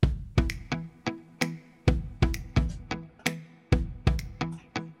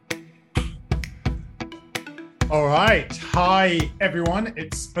All right. Hi, everyone.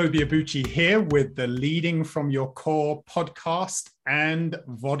 It's Obi Abuchi here with the Leading from Your Core podcast and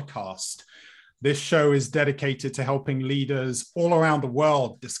vodcast. This show is dedicated to helping leaders all around the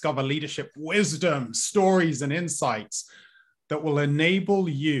world discover leadership wisdom, stories, and insights that will enable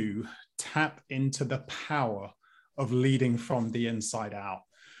you tap into the power of leading from the inside out.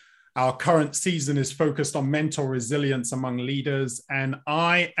 Our current season is focused on mental resilience among leaders, and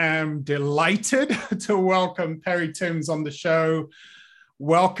I am delighted to welcome Perry Timms on the show.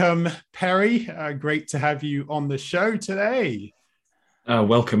 Welcome, Perry. Great to have you on the show today.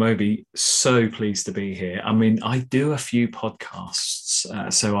 Welcome, Obi. So pleased to be here. I mean, I do a few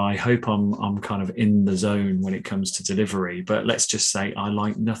podcasts, so I hope I'm kind of in the zone when it comes to delivery. But let's just say I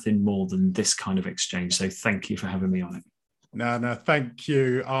like nothing more than this kind of exchange. So thank you for having me on it. No, thank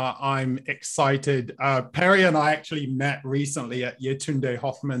you. I'm excited. Perry and I actually met recently at Yetunde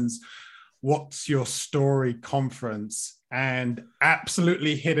Hoffman's What's Your Story conference and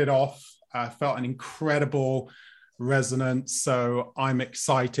absolutely hit it off. I felt an incredible resonance. So I'm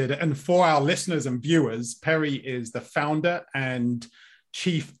excited. And for our listeners and viewers, Perry is the founder and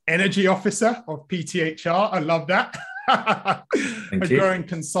chief energy officer of PTHR. I love that. A growing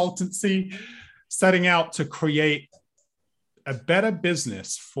consultancy setting out to create a better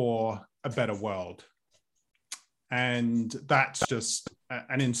business for a better world. And that's just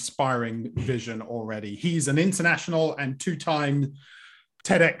an inspiring vision already. He's an international and two-time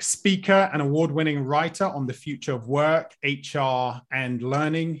TEDx speaker and award-winning writer on the future of work, HR, and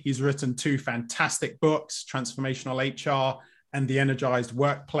learning. He's written 2 fantastic books, Transformational HR and The Energized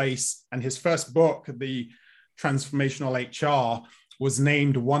Workplace. And his first book, The Transformational HR, was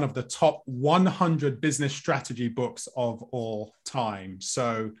named one of the top 100 business strategy books of all time.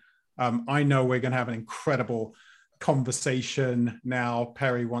 So I know we're going to have an incredible conversation now.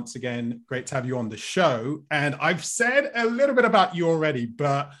 Perry, once again, great to have you on the show. And I've said a little bit about you already,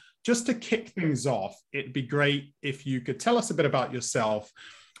 but just to kick things off, it'd be great if you could tell us a bit about yourself.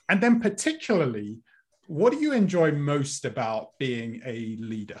 And then particularly, what do you enjoy most about being a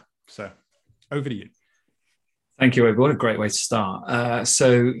leader? So over to you. Thank you, Obi. What a great way to start.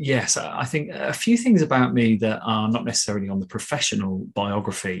 So yes, I think a few things about me that are not necessarily on the professional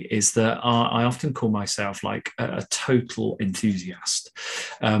biography is that I often call myself like a total enthusiast.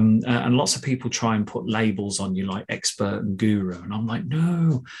 And lots of people try and put labels on you like expert and guru. And I'm like,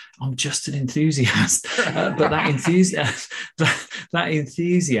 no, I'm just an enthusiast. But that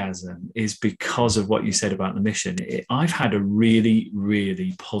enthusiasm is because of what you said about the mission. I've had a really,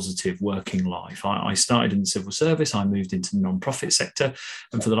 really positive working life. I started in the civil service. I moved into the non-profit sector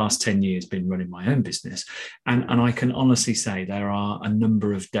and for the last 10 years been running my own business. And I can honestly say there are a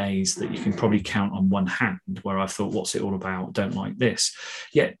number of days that you can probably count on one hand where I thought, what's it all about? Don't like this.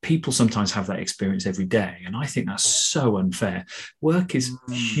 Yet people sometimes have that experience every day. And I think that's so unfair. Work is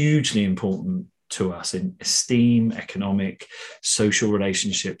hugely important to us in esteem, economic, social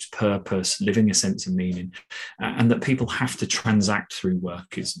relationships, purpose, living a sense of meaning, and that people have to transact through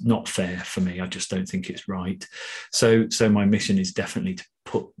work is not fair for me. I just don't think it's right. So my mission is definitely to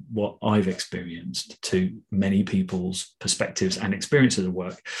put what I've experienced to many people's perspectives and experiences of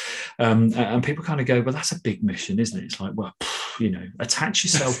work. And people kind of go, well, that's a big mission, isn't it? It's like, well, attach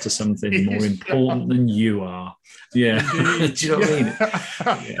yourself to something more important than you are. Yeah. Do you know what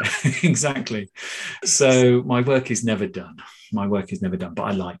I mean? Yeah, exactly. So my work is never done. But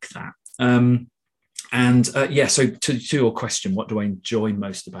I like that. So to your question, what do I enjoy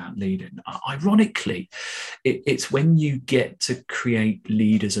most about leading? Ironically, it's when you get to create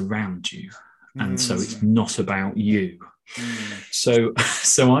leaders around you. And so it's not about you. So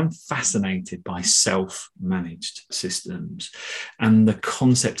I'm fascinated by self-managed systems and the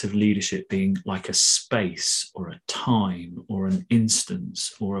concept of leadership being like a space or a time or an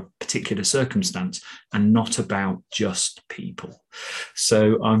instance or a particular circumstance and not about just people.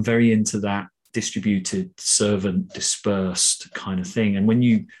 So I'm very into that distributed, servant, dispersed kind of thing. And when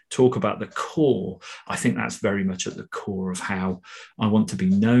you talk about the core, I think that's very much at the core of how I want to be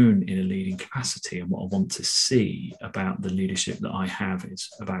known in a leading capacity. And what I want to see about the leadership that I have is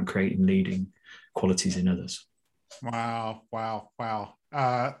about creating leading qualities in others. Wow.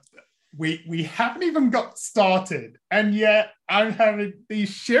 We haven't even got started. And yet I'm having these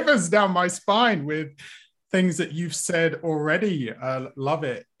shivers down my spine with things that you've said already. Love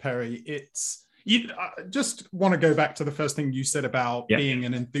it, Perry. I just want to go back to the first thing you said about being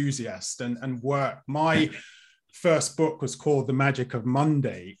an enthusiast and work. My first book was called The Magic of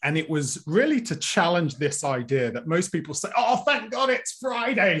Monday. And it was really to challenge this idea that most people say, oh, thank God it's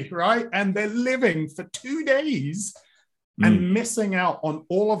Friday, right? And they're living for 2 days and missing out on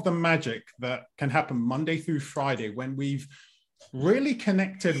all of the magic that can happen Monday through Friday when we've really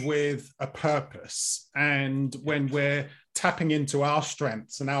connected with a purpose, and when we're tapping into our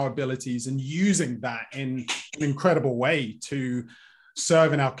strengths and our abilities and using that in an incredible way to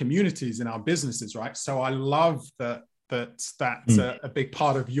serve in our communities, in our businesses, right? So I love that's a big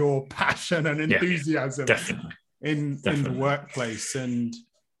part of your passion and enthusiasm in the workplace, and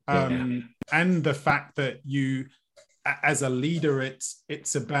the fact that you, as a leader,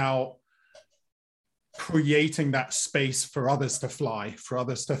 it's about creating that space for others to fly, for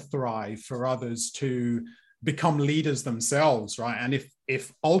others to thrive, for others to become leaders themselves, right? And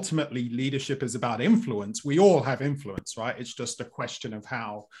if ultimately leadership is about influence, we all have influence, right? It's just a question of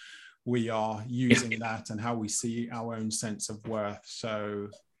how we are using that and how we see our own sense of worth. So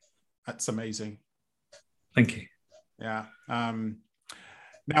that's amazing. Thank you. Yeah.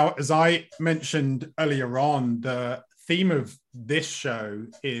 Now, as I mentioned earlier on, the theme of this show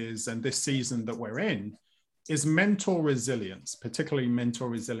is, and this season that we're in, is mental resilience, particularly mental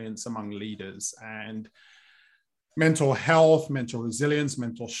resilience among leaders. And mental health, mental resilience,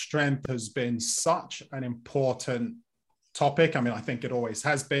 mental strength has been such an important topic. I mean, I think it always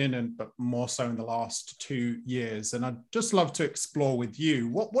has been, but more so in the last 2 years. And I'd just love to explore with you,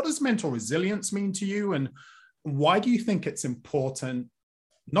 what does mental resilience mean to you? And why do you think it's important,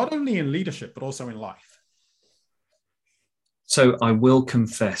 not only in leadership, but also in life? So I will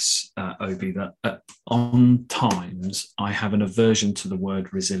confess, Obi, that on times I have an aversion to the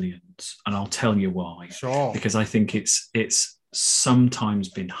word resilience, and I'll tell you why. Sure. Because I think it's sometimes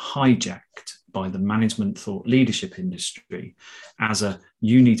been hijacked by the management thought leadership industry as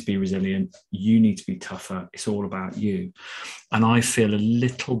you need to be resilient, you need to be tougher, it's all about you. And I feel a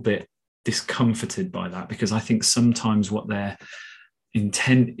little bit discomforted by that, because I think sometimes what their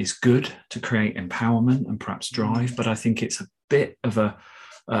intent is good, to create empowerment and perhaps drive, but I think it's a bit of a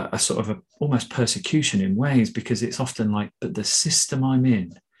sort of almost persecution in ways, because it's often like, but the system I'm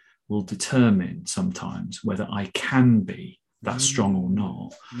in will determine sometimes whether I can be that strong or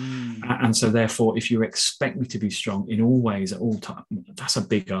not. And so therefore, if you expect me to be strong in all ways at all times, that's a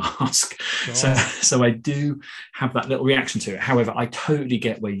big ask. Sure. So I do have that little reaction to it. However, I totally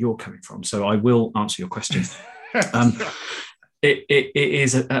get where you're coming from. So I will answer your question. It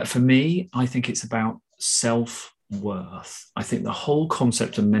is, for me, I think it's about self-worth. I think the whole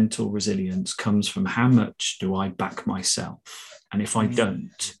concept of mental resilience comes from how much do I back myself? And if I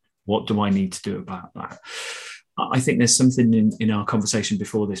don't, what do I need to do about that? I think there's something in our conversation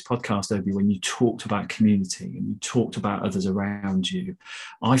before this podcast, Obi, when you talked about community and you talked about others around you.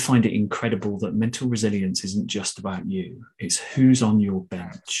 I find it incredible that mental resilience isn't just about you. It's who's on your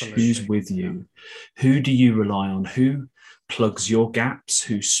bench, Absolutely. Who's with you, who do you rely on, who plugs your gaps,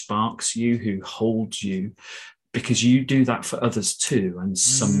 who sparks you, who holds you, because you do that for others too, and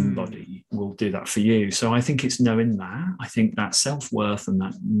somebody will do that for you. So I think it's knowing that. I think that self-worth and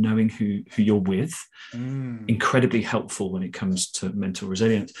that knowing who you're with, incredibly helpful when it comes to mental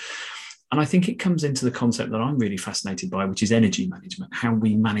resilience. And I think it comes into the concept that I'm really fascinated by, which is energy management, how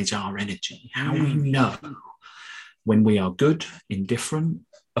we manage our energy, how we know when we are good, indifferent,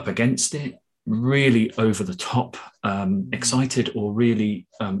 up against it, really over the top, excited, or really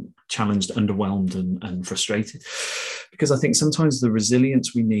challenged, underwhelmed and frustrated. Because I think sometimes the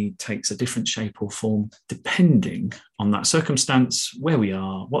resilience we need takes a different shape or form depending on that circumstance, where we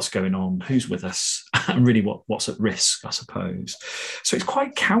are, what's going on, who's with us, and really what's at risk, I suppose. So it's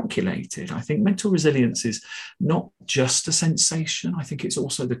quite calculated. I think mental resilience is not just a sensation. I think it's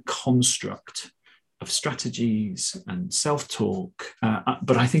also the construct of strategies and self-talk.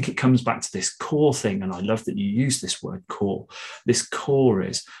 But I think it comes back to this core thing, and I love that you use this word core. This core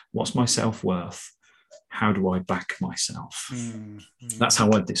is, what's my self-worth? How do I back myself? That's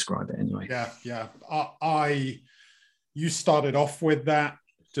how I'd describe it anyway. Yeah. You started off with that,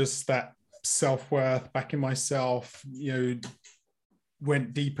 just that self-worth, backing myself,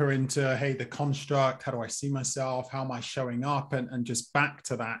 went deeper into, hey, the construct, how do I see myself? How am I showing up? And just back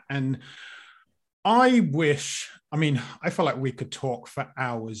to that. And I feel like we could talk for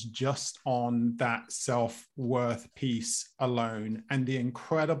hours just on that self-worth piece alone and the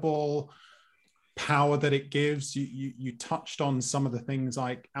incredible power that it gives. You touched on some of the things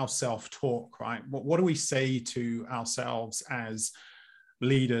like our self-talk, right? What do we say to ourselves as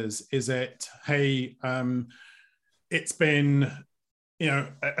leaders? Is it, hey, it's been,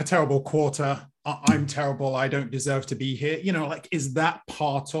 a terrible quarter. I'm terrible. I don't deserve to be here. Is that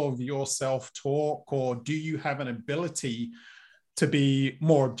part of your self-talk, or do you have an ability to be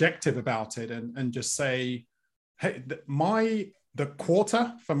more objective about it and just say, hey, the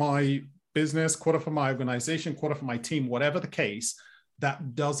quarter for my business, quarter for my organization, quarter for my team, whatever the case,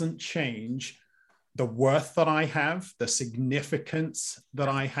 that doesn't change the worth that I have, the significance that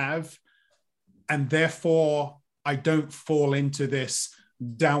I have. And therefore, I don't fall into this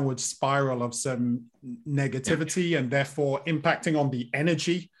downward spiral of some negativity and therefore impacting on the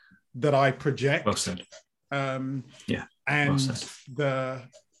energy that I project. Well said. And well said. the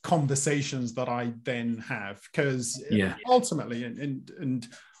conversations that I then have, because ultimately, and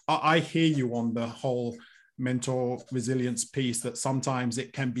I hear you on the whole mental resilience piece, that sometimes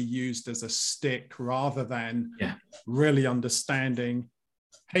it can be used as a stick rather than really understanding,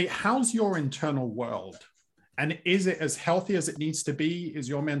 hey, how's your internal world? And is it as healthy as it needs to be? Is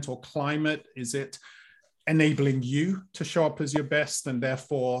your mental climate, is it enabling you to show up as your best and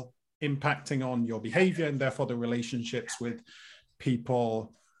therefore impacting on your behavior and therefore the relationships with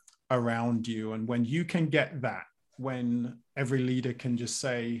people around you? And when you can get that, when every leader can just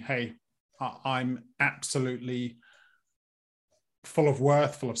say, hey, I'm absolutely full of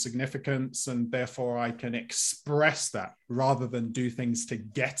worth, full of significance, and therefore I can express that rather than do things to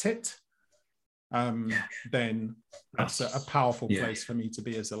get it, then that's a powerful place for me to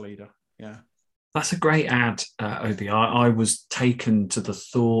be as a leader. Yeah. That's a great ad, Obi. I was taken to the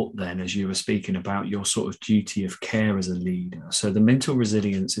thought then as you were speaking about your sort of duty of care as a leader. So the mental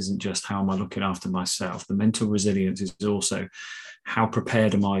resilience isn't just how am I looking after myself. The mental resilience is also how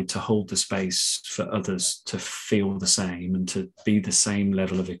prepared am I to hold the space for others to feel the same and to be the same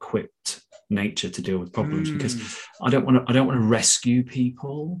level of equipped nature to deal with problems, because I don't want to rescue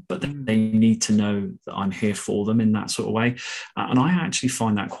people, but they need to know that I'm here for them in that sort of way. And I actually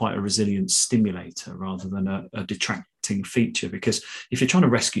find that quite a resilience stimulator rather than a detracting feature, because if you're trying to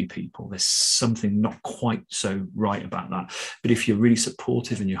rescue people, there's something not quite so right about that. But if you're really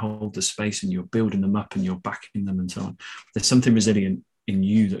supportive and you hold the space and you're building them up and you're backing them and so on, there's something resilient in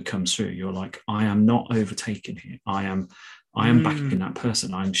you that comes through. You're like, I am not overtaken here. I am backing that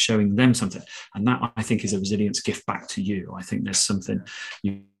person. I'm showing them something. And that, I think, is a resilience gift back to you. I think there's something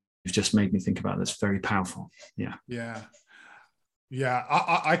you've just made me think about that's very powerful. Yeah.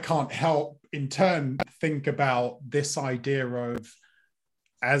 I can't help in turn think about this idea of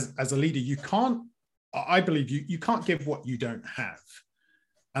as a leader, I believe you can't give what you don't have.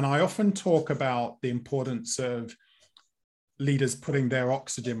 And I often talk about the importance of leaders putting their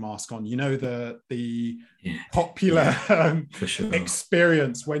oxygen mask on, the popular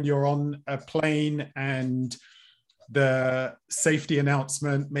experience when you're on a plane and the safety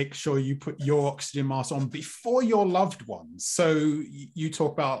announcement, make sure you put your oxygen mask on before your loved ones. So you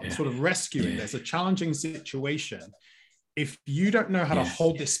talk about sort of rescuing. There's a challenging situation. If you don't know how to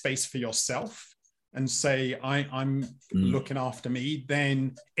hold this space for yourself and say, I'm looking after me,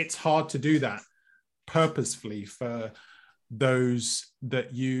 then it's hard to do that purposefully for those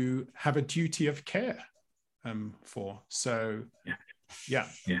that you have a duty of care for. So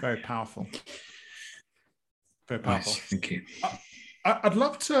very powerful. Very powerful. Nice. Thank you. I'd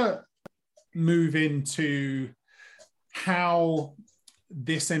love to move into how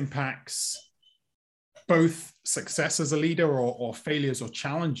this impacts both success as a leader or failures or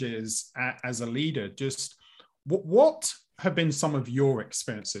challenges as a leader. Just what have been some of your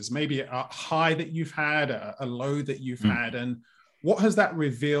experiences, maybe a high that you've had, a low that you've had, and what has that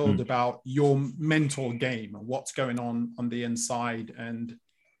revealed about your mental game and what's going on the inside, and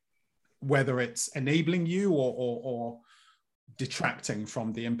whether it's enabling you or detracting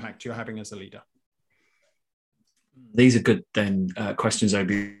from the impact you're having as a leader? These are good then questions,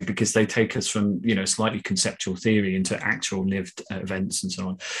 Obi, because they take us from slightly conceptual theory into actual lived events and so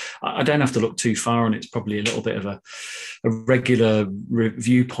on. I don't have to look too far, and it's probably a little bit of a regular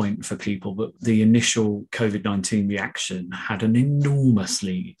viewpoint for people, but the initial COVID-19 reaction had an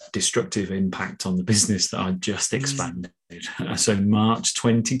enormously destructive impact on the business that I just expanded. So March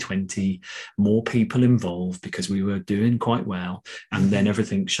 2020, more people involved because we were doing quite well, and then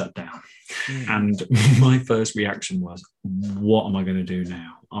everything shut down. And my first reaction was, what am I going to do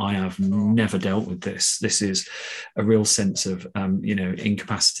now? I have never dealt with this. This is a real sense of,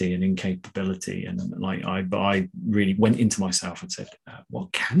 incapacity and incapability. And like, I really went into myself and said,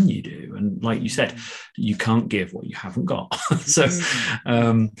 what can you do? And like you said, you can't give what you haven't got. So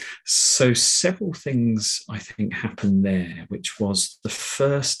several things I think happened there, which was the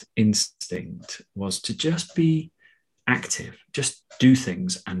first instinct was to just be active, just do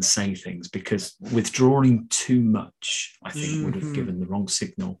things and say things, because withdrawing too much, I think, would have given the wrong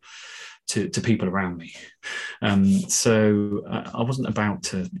signal to people around me. So I wasn't about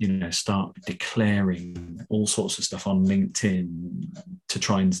to, start declaring all sorts of stuff on LinkedIn to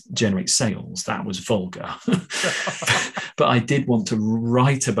try and generate sales. That was vulgar. But I did want to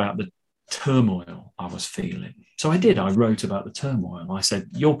write about the turmoil I was feeling. So I did. I wrote about the turmoil. I said,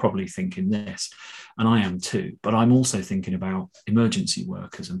 you're probably thinking this, and I am too, but I'm also thinking about emergency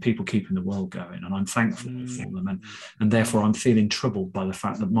workers and people keeping the world going, and I'm thankful for them. And therefore, I'm feeling troubled by the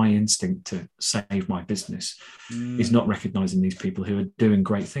fact that my instinct to save my business is not recognizing these people who are doing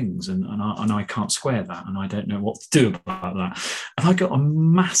great things. And I can't square that, and I don't know what to do about that. And I got a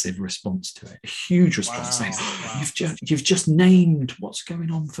massive response to it, a huge response saying, you've just named what's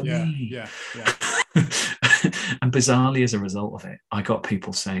going on for me. Yeah. And bizarrely, as a result of it, I got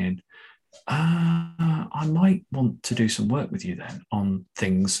people saying, I might want to do some work with you then on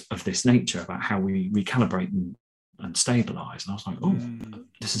things of this nature about how we recalibrate and stabilize. And I was like,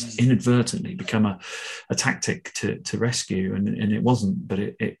 this has inadvertently become a tactic to rescue, and it wasn't, but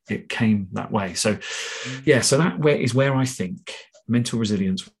it came that way. So so that is where I think mental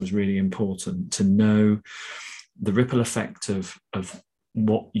resilience was really important, to know the ripple effect of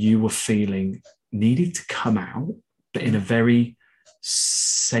what you were feeling needed to come out, but in a very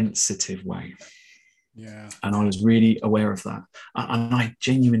sensitive way. Yeah. And I was really aware of that. And I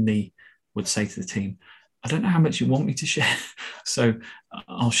genuinely would say to the team, I don't know how much you want me to share, so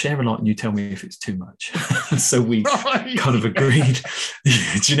I'll share a lot and you tell me if it's too much. So we kind of agreed. Do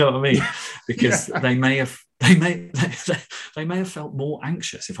you know what I mean? Because they may have felt more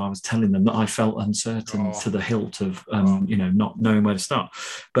anxious if I was telling them that I felt uncertain to the hilt of not knowing where to start.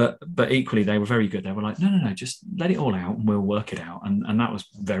 But equally, they were very good. They were like, no, just let it all out and we'll work it out. And that was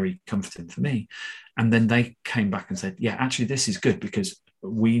very comforting for me. And then they came back and said, yeah, actually, this is good because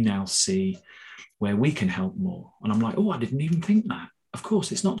we now see where we can help more. And I'm like, I didn't even think that. Of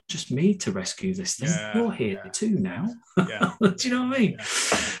course, it's not just me to rescue this thing. You're here too now. Yeah. Do you know what I mean? Yeah.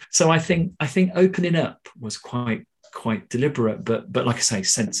 So I think opening up was quite deliberate, but like I say,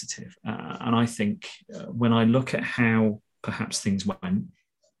 sensitive. And I think when I look at how perhaps things went,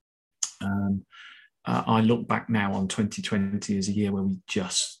 I look back now on 2020 as a year where we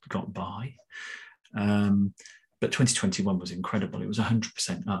just got by. But 2021 was incredible. It was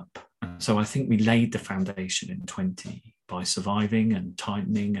 100% up. So I think we laid the foundation in 20 by surviving and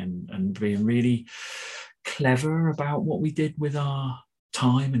tightening and being really clever about what we did with our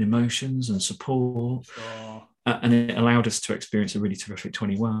time and emotions and support. Sure. And it allowed us to experience a really terrific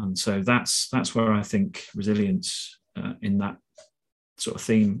 21. So that's where I think resilience in that sort of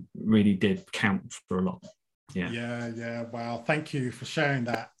theme really did count for a lot. Yeah. Wow. Thank you for sharing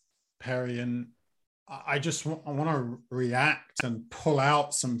that, Perry. And I want to react and pull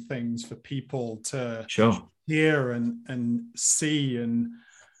out some things for people to hear and see. And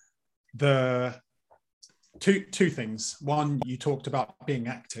the two things. One, you talked about being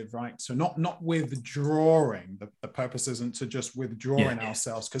active, right? So not withdrawing. The purpose isn't to just withdrawing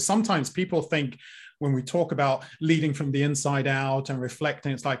ourselves, because sometimes people think when we talk about leading from the inside out and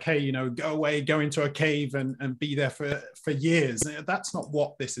reflecting, it's like, hey, go away, go into a cave and be there for years. That's not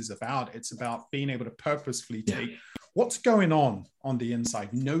what this is about. It's about being able to purposefully take what's going on the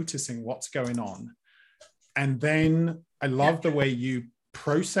inside, noticing what's going on. And then I love the way you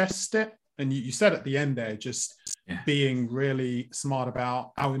processed it. And you said at the end there, just being really smart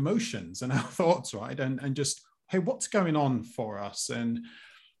about our emotions and our thoughts, right? And just, hey, what's going on for us?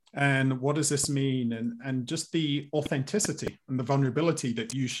 And what does this mean? And just the authenticity and the vulnerability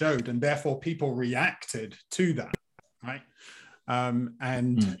that you showed, and therefore people reacted to that, right?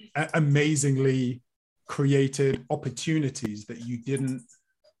 And amazingly created opportunities that you didn't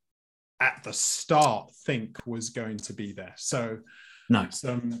at the start think was going to be there. So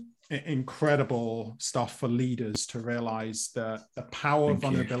some incredible stuff for leaders to realize the power of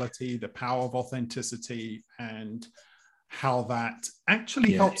vulnerability, the power of authenticity, and how that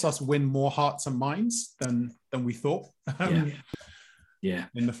actually helps us win more hearts and minds than we thought in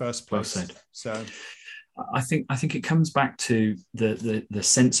the first place. Well said. So I think it comes back to the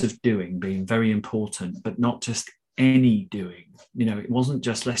sense of doing being very important, but not just any doing. It wasn't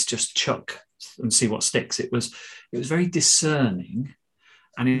just let's just chuck and see what sticks. It was very discerning,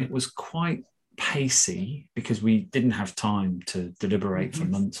 and it was quite pacey because we didn't have time to deliberate for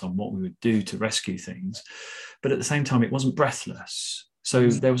months on what we would do to rescue things. But at the same time, it wasn't breathless. So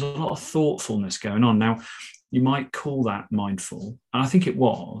there was a lot of thoughtfulness going on. Now, you might call that mindful, and I think it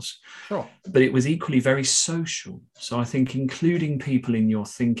was, but it was equally very social. So I think including people in your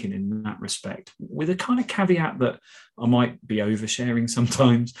thinking in that respect, with a kind of caveat that I might be oversharing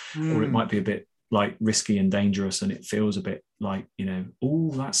sometimes, or it might be a bit like risky and dangerous, and it feels a bit like,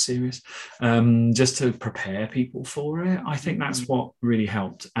 that's serious, just to prepare people for it. I think that's what really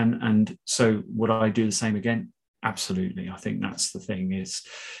helped. And so would I do the same again? Absolutely. I think that's the thing.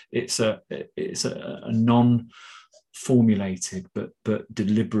 It's a non formulated but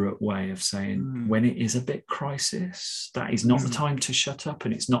deliberate way of saying when it is a bit crisis, that is not the time to shut up,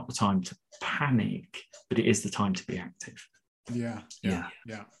 and it's not the time to panic, but it is the time to be active. Yeah.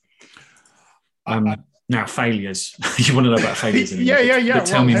 Now failures. You want to know about failures? Yeah. But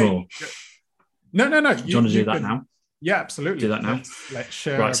tell me more. No. Do you want to do that now? Yeah, absolutely. Do that now. Let's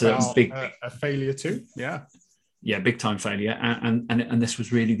share right, so about big, a failure too. Yeah, big time failure, and this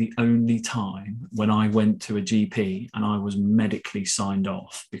was really the only time when I went to a GP and I was medically signed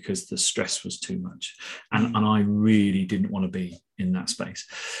off because the stress was too much, and I really didn't want to be in that space.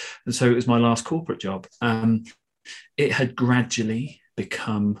 And so it was my last corporate job. It had gradually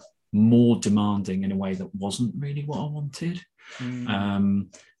become more demanding in a way that wasn't really what I wanted.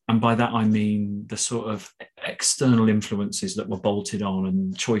 And by that, I mean the sort of external influences that were bolted on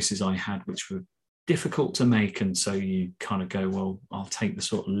and choices I had, which were difficult to make. And so you kind of go, well, I'll take the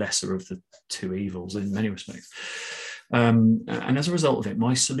sort of lesser of the two evils in many respects. And as a result of it,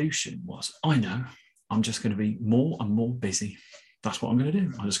 my solution was, I know, I'm just going to be more and more busy. That's what I'm going to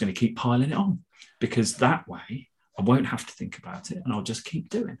do. I'm just going to keep piling it on, because that way I won't have to think about it, and I'll just keep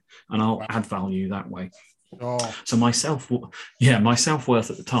doing, and I'll add value that way. So my self-worth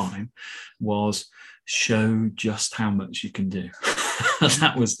at the time was show just how much you can do.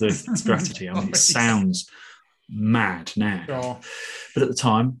 That was the strategy. I mean, it sounds mad now, but at the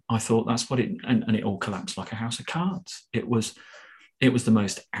time I thought that's what it, and it all collapsed like a house of cards. It was the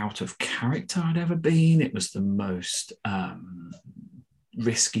most out of character I'd ever been. It was the most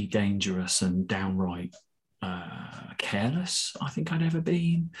risky, dangerous, and downright careless I think I'd ever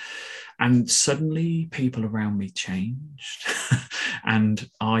been. And suddenly people around me changed. And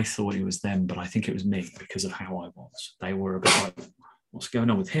I thought it was them, but I think it was me, because of how I was. They were a bit like, what's going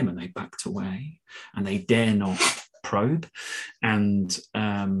on with him? And they backed away, and they dare not probe. And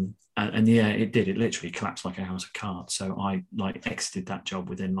yeah, it did. It literally collapsed like a house of cards. So I exited that job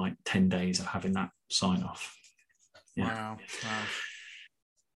within 10 days of having that sign off. Wow.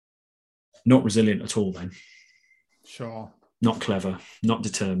 Not resilient at all then. Sure. Not clever, not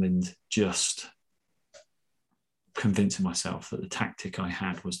determined, just convincing myself that the tactic I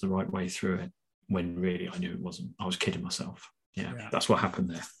had was the right way through it, when really I knew it wasn't. I was kidding myself. Yeah. That's what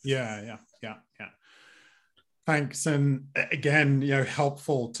happened there. Yeah. Thanks. And again,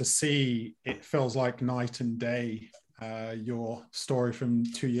 helpful to see. It feels like night and day. Your story from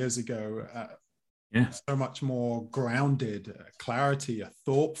 2 years ago, so much more grounded, clarity, a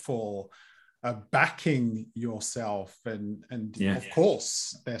thoughtful, backing yourself, and of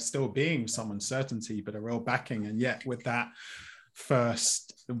course there still being some uncertainty, but a real backing. And yet with that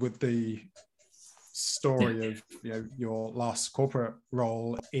first, with the story of your last corporate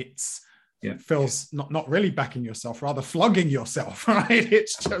role, it feels not really backing yourself, rather flogging yourself, right?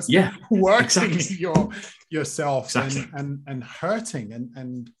 It's just working yourself and hurting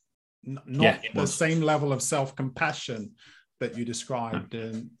and not the same level of self-compassion that you described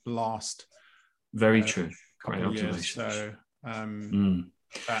in the last very true. Great observation. So and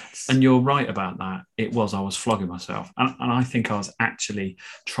you're right about that. I was flogging myself, and I think I was actually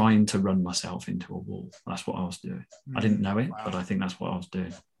trying to run myself into a wall. That's what I was doing. I didn't know it, but I think that's what I was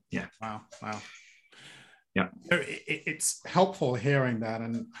doing. Yeah. Wow. Yeah. It's helpful hearing that,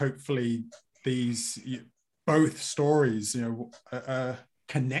 and hopefully these both stories,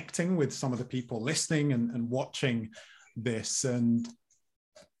 connecting with some of the people listening and watching this. And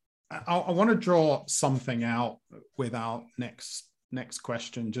I want to draw something out with our next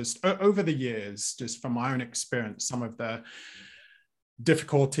question. Just over the years, just from my own experience, some of the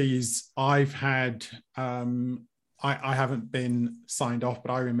difficulties I've had. I haven't been signed off,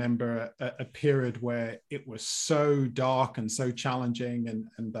 but I remember a period where it was so dark and so challenging,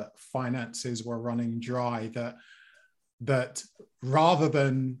 and that finances were running dry, that rather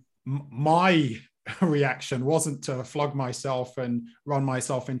than my reaction wasn't to flog myself and run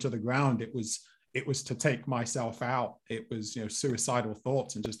myself into the ground, it was to take myself out. It was suicidal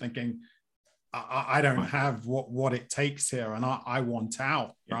thoughts, and just thinking, I don't have what it takes here, and I want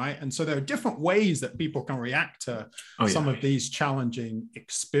out, right? And so there are different ways that people can react to some of these challenging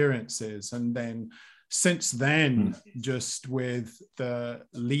experiences. And then since then, just with the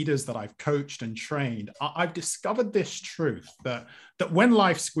leaders that I've coached and trained, I've discovered this truth that when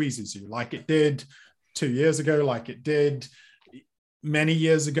life squeezes you, like it did 2 years ago, like it did many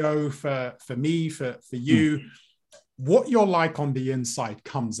years ago for me, for you, what you're like on the inside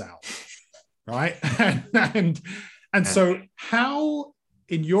comes out. Right. and so how,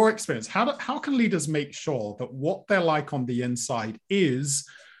 in your experience, how can leaders make sure that what they're like on the inside is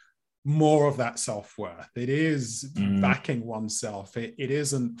more of that self-worth. It is backing oneself. It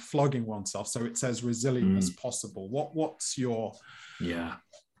isn't flogging oneself. So it's as resilient as possible. What's your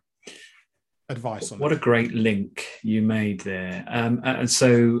advice on what that? A great link you made there. And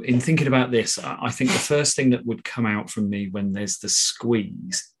so in thinking about this, I think the first thing that would come out from me when there's the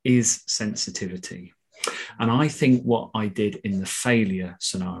squeeze is sensitivity. And I think what I did in the failure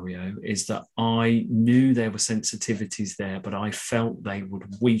scenario is that I knew there were sensitivities there, but I felt they would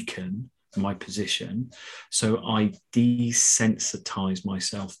weaken my position. So I desensitized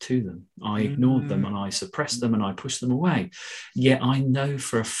myself to them. I ignored them and I suppressed them and I pushed them away. Yet I know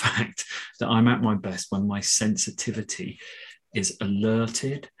for a fact that I'm at my best when my sensitivity is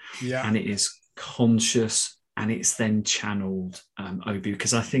alerted and it is conscious, and it's then channeled over,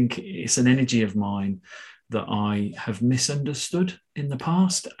 because I think it's an energy of mine that I have misunderstood in the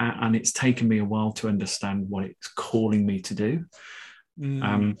past, and it's taken me a while to understand what it's calling me to do.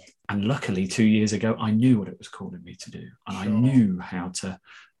 And luckily 2 years ago, I knew what it was calling me to do, and I knew how to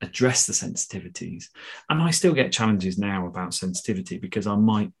address the sensitivities. And I still get challenges now about sensitivity, because I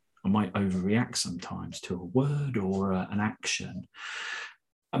might overreact sometimes to a word or an action.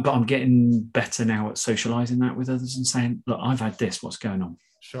 But I'm getting better now at socializing that with others and saying, look, I've had this, what's going on?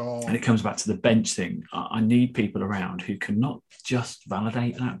 And it comes back to the bench thing. I need people around who can not just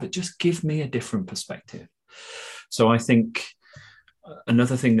validate that, but just give me a different perspective. So I think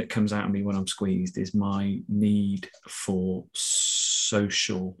another thing that comes out of me when I'm squeezed is my need for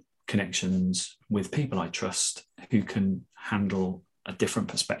social connections with people I trust who can handle a different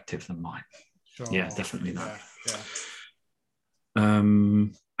perspective than mine. Yeah, definitely that.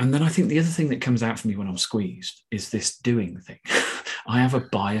 And then I think the other thing that comes out for me when I'm squeezed is this doing thing. I have a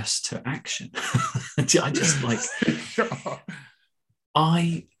bias to action. I just like,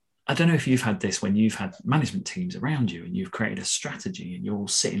 I don't know if you've had this when you've had management teams around you and you've created a strategy and you're all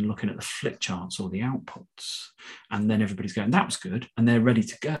sitting looking at the flip charts or the outputs, and then everybody's going, that was good, and they're ready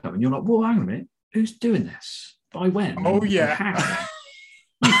to go. And you're like, well, hang on a minute, who's doing this? By when? Oh, and yeah.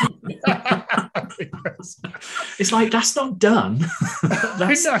 It's like, that's not done.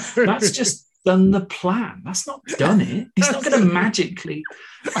 That's just done the plan. That's not done it. It's not going to magically.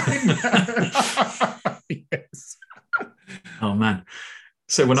 Yes. Oh man.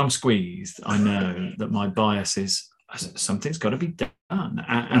 So when I'm squeezed, I know that my bias is something's got to be done,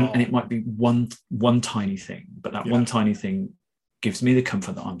 and it might be one tiny thing, but that one tiny thing gives me the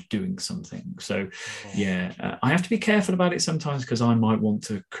comfort that I'm doing something. So I have to be careful about it sometimes, because I might want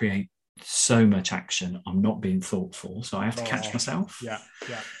to create so much action. I'm not being thoughtful, so I have to catch myself.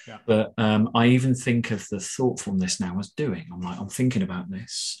 But I even think of the thoughtfulness now as doing. I'm thinking about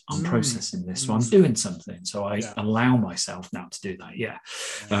this, I'm processing this, so I'm doing something. So I allow myself now to do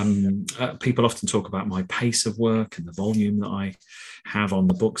that. People often talk about my pace of work and the volume that I have on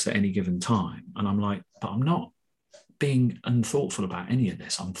the books at any given time, and I'm like, but I'm not being unthoughtful about any of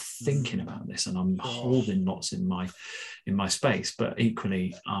this. I'm thinking about this, and I'm holding lots in my space. But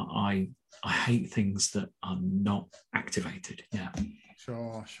equally, I hate things that are not activated.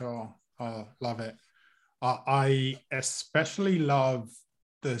 Sure. I love it. I especially love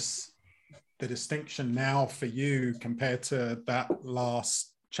the distinction now for you compared to that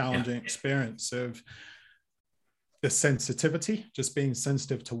last challenging experience of the sensitivity, just being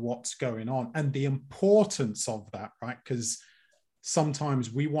sensitive to what's going on, and the importance of that, right? Because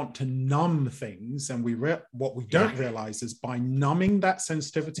sometimes we want to numb things, and what we don't realize is by numbing that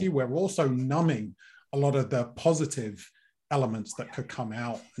sensitivity, we're also numbing a lot of the positive elements that could come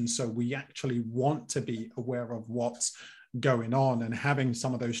out. And so we actually want to be aware of what's going on, and having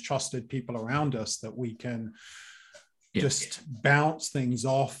some of those trusted people around us that we can just bounce things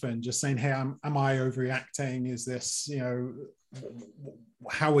off, and just saying, hey, am I overreacting? Is this,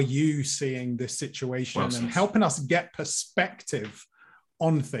 how are you seeing this situation? And helping us get perspective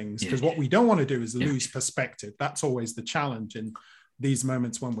on things, because what we don't want to do is lose perspective. That's always the challenge in these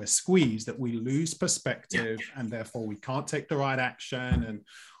moments when we're squeezed, that we lose perspective and therefore we can't take the right action,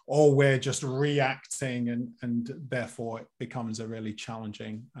 or we're just reacting, and therefore it becomes a really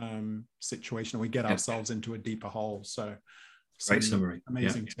challenging situation. We get ourselves into a deeper hole. So great summary.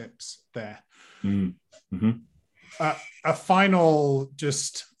 Amazing tips there. Mm-hmm. A final,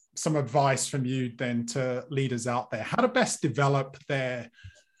 just some advice from you then to leaders out there, how to best develop their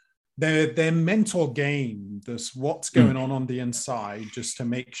mental game, this what's going on the inside, just to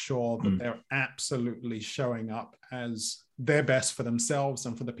make sure that they're absolutely showing up as their best for themselves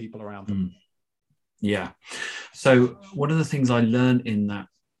and for the people around them. So one of the things I learned in that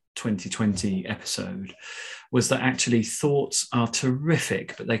 2020 episode was that actually thoughts are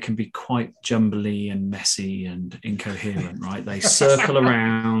terrific, but they can be quite jumbly and messy and incoherent, right? They circle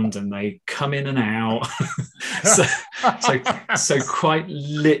around and they come in and out. so quite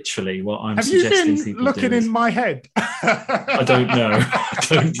literally what I'm suggesting people do. Have you been looking in my head? I don't know.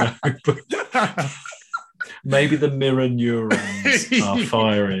 But maybe the mirror neurons are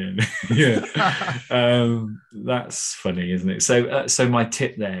firing. That's funny, isn't it? So my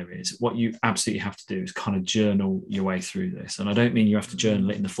tip there is what you absolutely have to do is kind of journal your way through this. And I don't mean you have to journal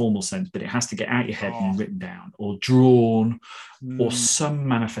it in the formal sense, but it has to get out your head and written down or drawn or some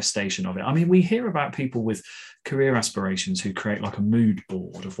manifestation of it. I mean, we hear about people with career aspirations who create like a mood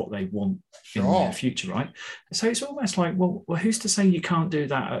board of what they want in their future, right? So it's almost like, well, who's to say you can't do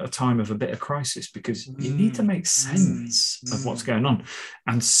that at a time of a bit of crisis? Because you need to make sense of what's going on.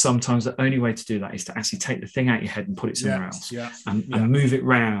 And sometimes the only way to do that is to actually take the thing out your head and put it somewhere else and move it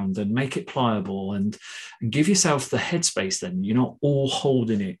round and make it pliable and give yourself the headspace. Then you're not all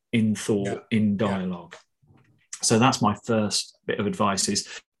holding it in thought, in dialogue. So that's my first bit of advice is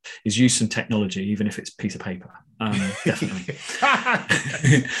use some technology, even if it's a piece of paper. Definitely.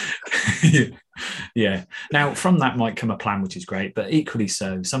 Yeah. Now, from that might come a plan, which is great, but equally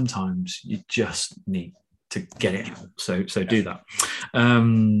so, sometimes you just need to get it out. So do that.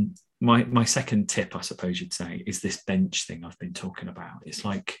 My second tip, I suppose you'd say, is this bench thing I've been talking about. It's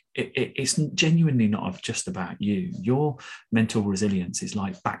like, it's genuinely not just about you. Your mental resilience is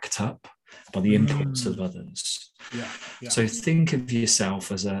like backed up by the inputs of others. So think of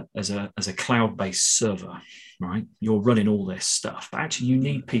yourself as a cloud-based server, right? You're running all this stuff, but actually you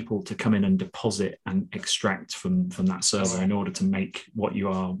need people to come in and deposit and extract from that server in order to make what you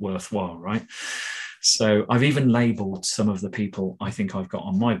are worthwhile, right? So I've even labeled some of the people I think I've got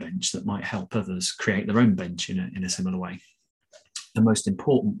on my bench that might help others create their own bench in a similar way. The most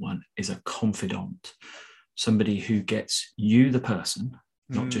important one is a confidant, somebody who gets you, the person,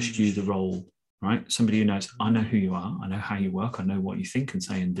 not just you, the role, right? Somebody who knows, I know who you are, I know how you work, I know what you think and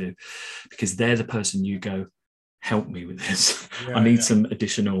say and do, because they're the person you go, help me with this. I need some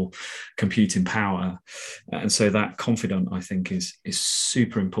additional computing power. And so that confidant, I think, is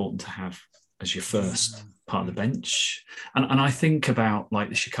super important to have as your first part of the bench. And I think about like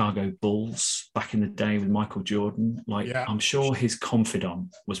the Chicago Bulls back in the day with Michael Jordan. I'm sure his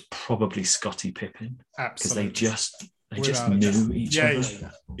confidant was probably Scottie Pippen. Absolutely. Because they just knew each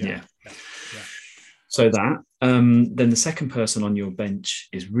other. Yeah. So that, then the second person on your bench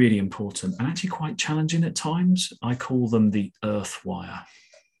is really important and actually quite challenging at times. I call them the earth wire.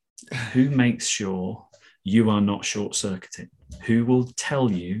 Who makes sure you are not short-circuiting? Who will tell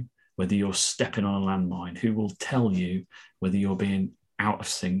you whether you're stepping on a landmine? Who will tell you whether you're being out of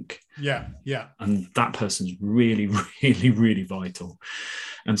sync? And that person's really, really, really vital.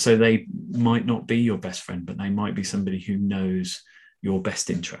 And so they might not be your best friend, but they might be somebody who knows your best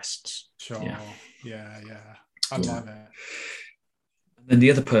interests. I love it. And then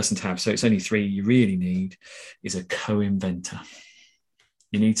the other person to have, so it's only three you really need, is a co-inventor.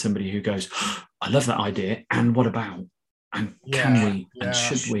 You need somebody who goes, I love that idea, and what about? And can we and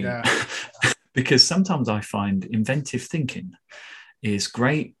should we? Because sometimes I find inventive thinking is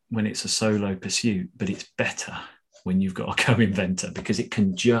great when it's a solo pursuit, but it's better when you've got a co-inventor because it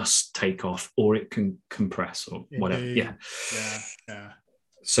can just take off or it can compress or whatever.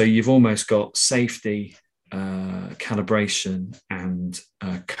 So you've almost got safety, calibration, and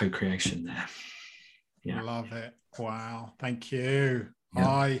co-creation there. I love it. Wow. Thank you. So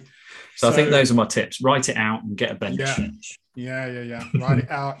I think those are my tips. Write it out and get a bench. Write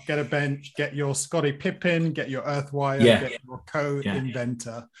it out, get a bench, get your Scottie Pippen, get your Earthwire, get your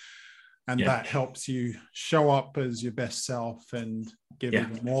co-inventor. And that helps you show up as your best self and give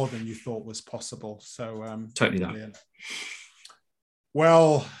even more than you thought was possible. So totally brilliant.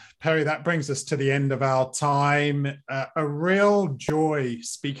 Well, Perry, that brings us to the end of our time. A real joy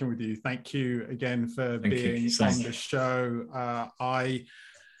speaking with you. Thank you again for being on the show. I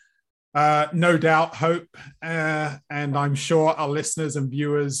no doubt hope, and I'm sure our listeners and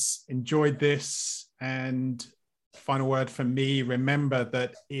viewers enjoyed this. And final word from me, remember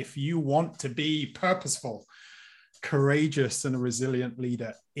that if you want to be purposeful, courageous, and a resilient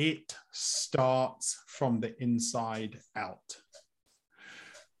leader, it starts from the inside out.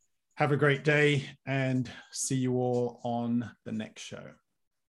 Have a great day and see you all on the next show.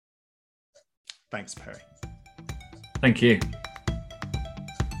 Thanks, Perry. Thank you.